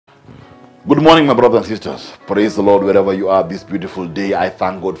Good morning, my brothers and sisters. Praise the Lord wherever you are this beautiful day. I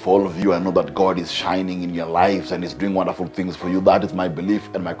thank God for all of you. I know that God is shining in your lives and is doing wonderful things for you. That is my belief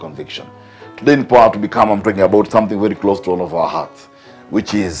and my conviction. Today in Power to Become, I'm talking about something very close to all of our hearts,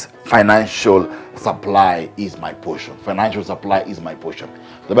 which is financial supply is my portion. Financial supply is my portion.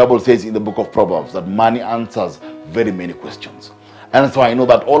 The Bible says in the book of Proverbs that money answers very many questions. And so I know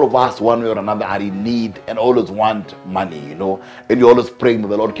that all of us, one way or another, are in need and always want money, and you're always praying that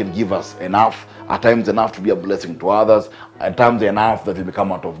the Lord can give us enough, at times enough to be a blessing to others, at times enough that we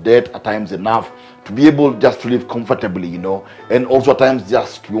become out of debt, at times enough to be able just to live comfortably, and also at times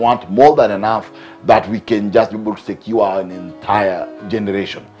just we want more than enough that we can just be able to secure an entire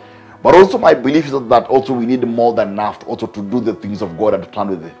generation. But also my belief is that also we need more than enough also to do the things of God and to turn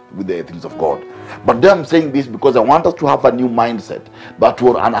with the things of God. But then I'm saying this because I want us to have a new mindset, that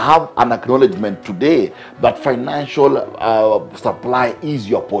will have an acknowledgement today that financial supply is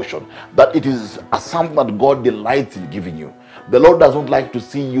your portion, that it is something that God delights in giving you. The Lord doesn't like to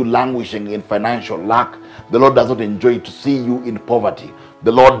see you languishing in financial lack. The Lord does not enjoy to see you in poverty.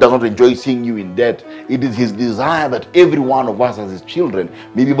 The Lord does not enjoy seeing you in debt. It is His desire that every one of us as His children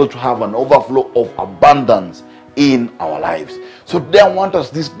may be able to have an overflow of abundance in our lives. So today I want us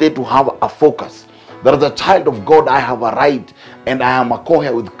this day to have a focus that as a child of God I have a right, and I am a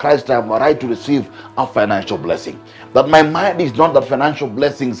co-heir with Christ, I have a right to receive a financial blessing. That my mind is not that financial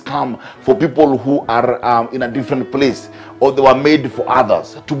blessings come for people who are in a different place, or they were made for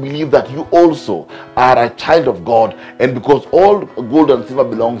others. To believe that you also are a child of God, and because all gold and silver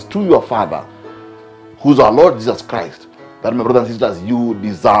belongs to your Father, who's our Lord Jesus Christ, that my brothers and sisters, you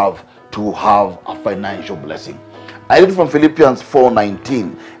deserve to have a financial blessing. I read from Philippians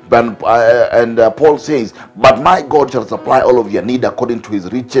 4:19, and Paul says, "But my God shall supply all of your need according to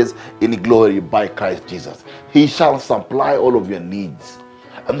His riches in glory by Christ Jesus." He shall supply all of your needs.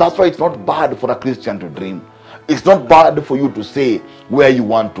 And that's why it's not bad for a Christian to dream. It's not bad for you to say where you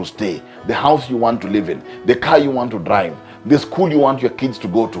want to stay, the house you want to live in, the car you want to drive, the school you want your kids to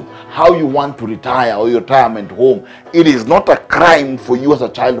go to, how you want to retire or your retirement home. It is not a crime for you as a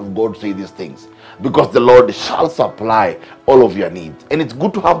child of God to say these things, because the Lord shall supply all of your needs. And it's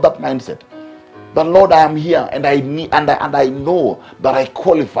good to have that mindset. The Lord, I am here and I need, and I know that I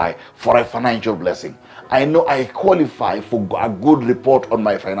qualify for a financial blessing. I know I qualify for a good report on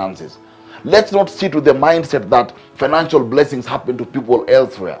my finances. Let's not sit with the mindset that financial blessings happen to people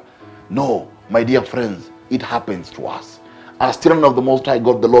elsewhere. No, my dear friends, it happens to us. As children of the Most High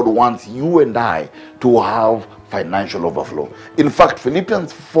God, the Lord wants you and I to have financial overflow. In fact,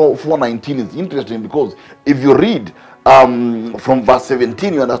 Philippians 4:19 is interesting, because if you read from verse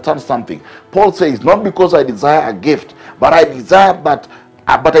 17, you understand something. Paul says, "Not because I desire a gift, but I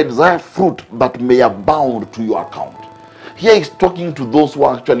desire fruit that may abound to your account." Here he's talking to those who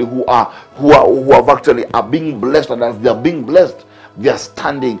are being blessed, and as they are being blessed, they are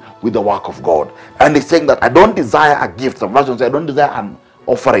standing with the work of God. And he's saying that I don't desire a gift. Some versions say I don't desire an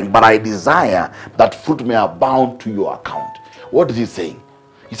offering, but I desire that fruit may abound to your account. What is he saying?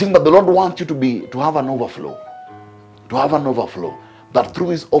 He's saying that the Lord wants you to have an overflow. To have an overflow. That through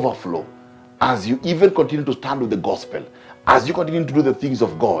his overflow, as you even continue to stand with the gospel, as you continue to do the things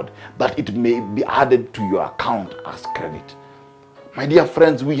of God, that it may be added to your account as credit. My dear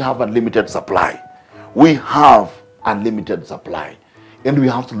friends, we have unlimited supply. We have unlimited supply. And we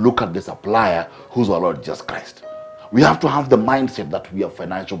have to look at the supplier, who's our Lord Jesus Christ. We have to have the mindset that we are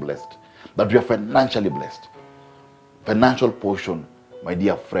financially blessed. That we are financially blessed. Financial portion, my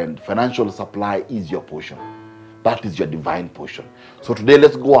dear friend, financial supply is your portion. That is your divine portion. So today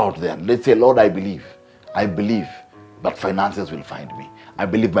let's go out there and let's say, Lord, I believe that finances will find me. I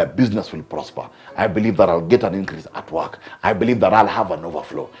believe my business will prosper. I believe that I'll get an increase at work. I believe that I'll have an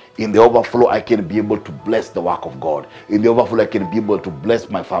overflow. In the overflow, I can be able to bless the work of God. In the overflow, I can be able to bless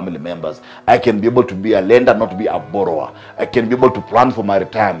my family members. I can be able to be a lender, not be a borrower. I can be able to plan for my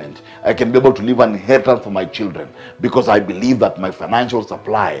retirement. I can be able to leave an inheritance for my children, because I believe that my financial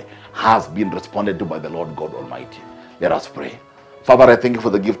supply has been responded to by the Lord God Almighty. Let us pray. Father, I thank you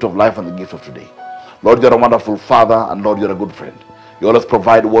for the gift of life and the gift of today. Lord, you're a wonderful Father, and Lord, you're a good friend. You always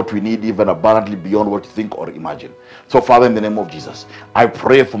provide what we need, even abundantly beyond what you think or imagine. So, Father, in the name of Jesus, I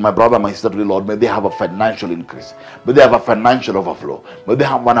pray for my brother and my sister today, Lord. May they have a financial increase. May they have a financial overflow. May they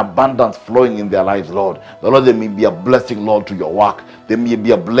have an abundance flowing in their lives, Lord. The Lord, they may be a blessing, Lord, to your work. They may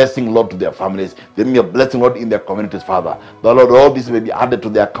be a blessing, Lord, to their families. They may be a blessing, Lord, in their communities, Father. The Lord, all this may be added to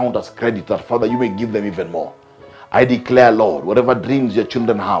their account as credit, that, Father, you may give them even more. I declare, Lord, whatever dreams your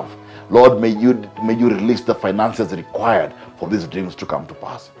children have, Lord, may you release the finances required for these dreams to come to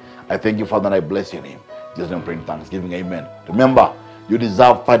pass. I thank you, Father, and I bless your name. Jesus' name, praying thanksgiving. Amen. Remember, you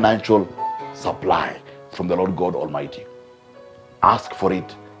deserve financial supply from the Lord God Almighty. Ask for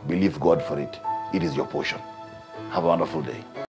it, believe God for it. It is your portion. Have a wonderful day.